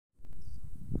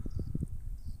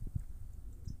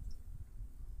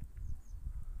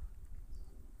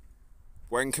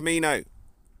We're in Camino.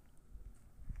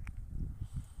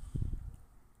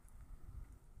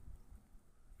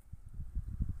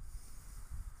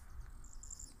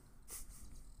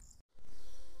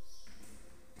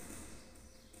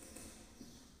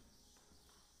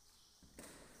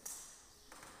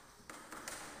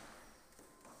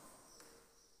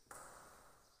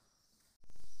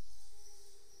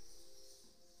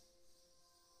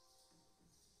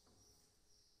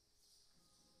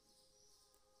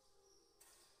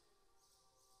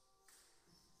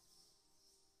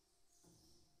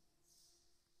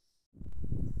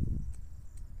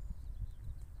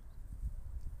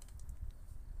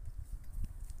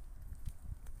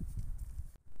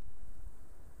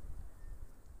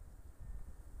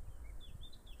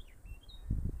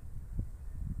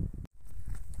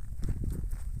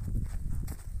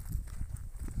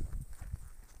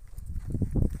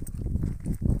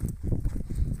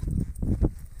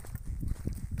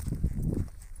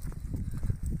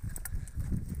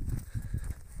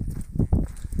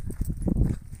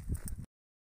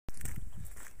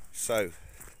 So,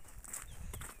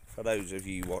 for those of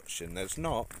you watching, there's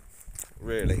not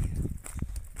really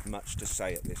much to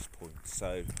say at this point,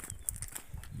 so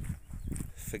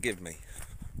forgive me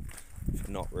for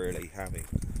not really having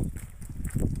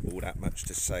all that much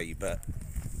to say, but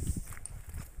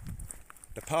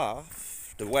the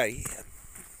path, the way,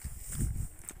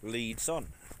 leads on,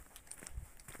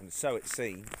 and so it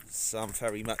seems I'm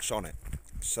very much on it.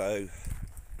 So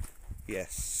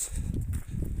yes,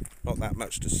 not that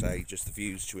much to say, just the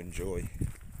views to enjoy,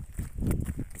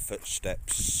 the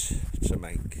footsteps to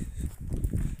make.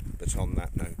 But on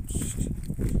that note,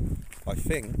 I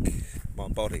think my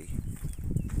body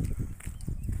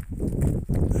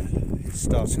is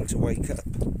starting to wake up.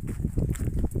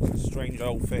 It's a strange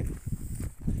old thing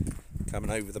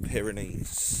coming over the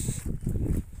Pyrenees.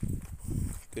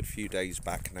 Good few days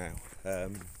back now.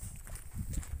 It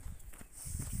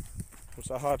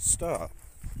was a hard start.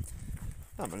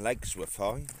 No, my legs were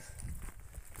fine,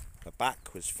 my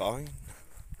back was fine,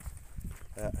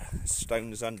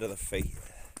 stones under the feet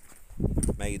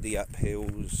made the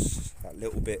uphills that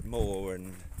little bit more,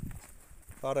 and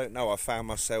I don't know, I found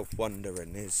myself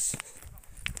wondering is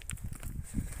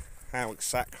how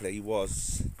exactly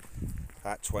was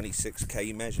that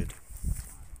 26k measured,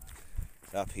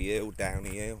 uphill,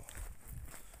 downhill,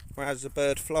 whereas the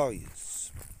bird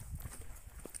flies.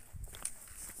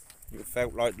 It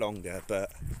felt like longer,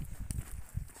 but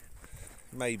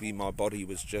maybe my body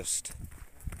was just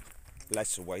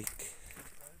less awake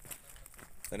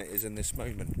than it is in this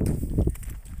moment.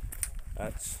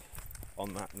 That's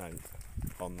on that note.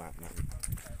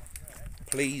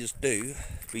 Please do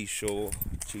be sure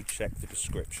to check the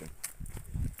description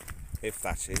if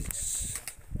that is,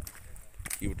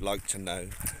 you would like to know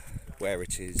where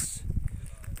it is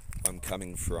I'm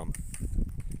coming from.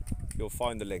 You'll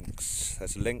find the links.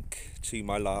 There's a link to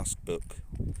my last book,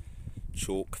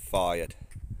 Chalk Fired.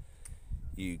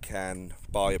 You can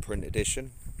buy a print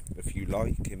edition if you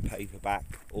like, in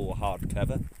paperback or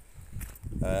hardcover.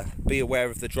 Be aware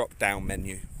of the drop down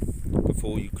menu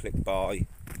before you click buy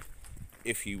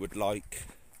if you would like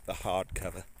the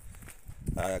hardcover,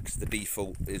 because the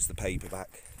default is the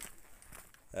paperback.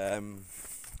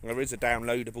 There is a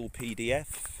downloadable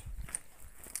PDF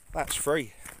that's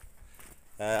free.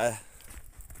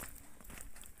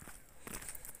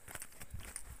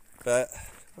 But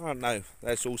I don't know,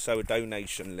 there's also a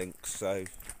donation link, so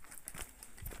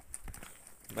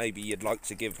maybe you'd like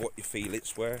to give what you feel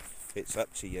it's worth. It's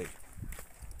up to you.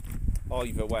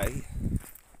 Either way,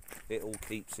 it all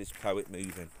keeps this poet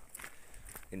moving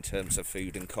in terms of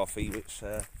food and coffee, which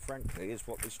frankly is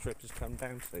what this trip has come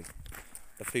down to.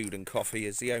 The food and coffee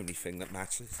is the only thing that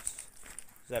matters.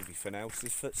 Everything else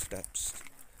is footsteps.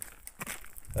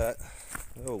 Oh,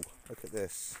 look at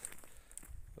this.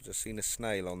 I've just seen a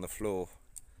snail on the floor.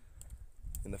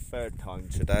 And the third time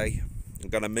today, I'm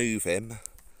going to move him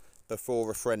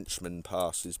before a Frenchman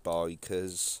passes by,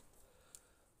 because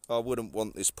I wouldn't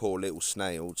want this poor little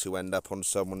snail to end up on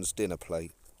someone's dinner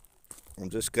plate.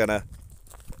 I'm just going to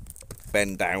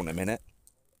bend down a minute.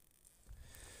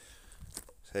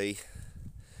 See,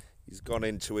 he's gone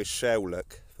into his shell,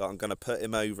 look. But I'm going to put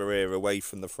him over here away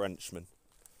from the Frenchman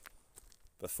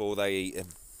before they eat him.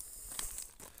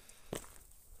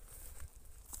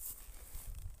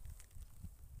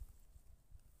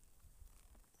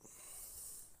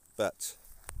 But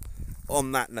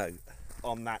on that note,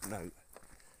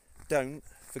 don't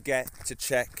forget to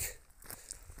check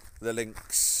the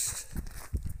links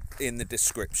in the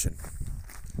description.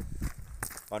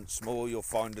 Once more, you'll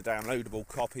find a downloadable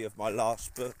copy of my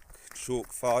last book,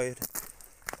 Chalk Fired.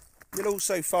 You'll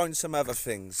also find some other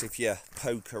things if you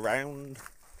poke around.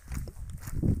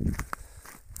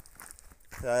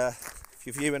 If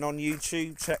you're viewing on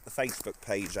YouTube, check the Facebook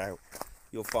page out.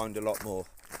 You'll find a lot more.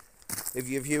 If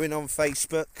you're viewing on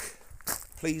Facebook,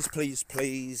 please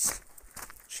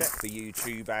check the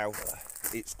YouTube out.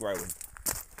 It's growing.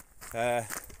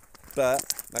 But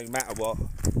no matter what,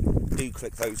 do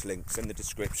click those links in the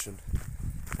description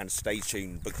and stay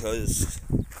tuned, because,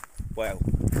 well,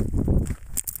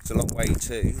 it's a long way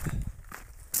to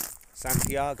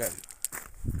Santiago.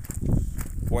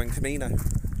 Buen Camino.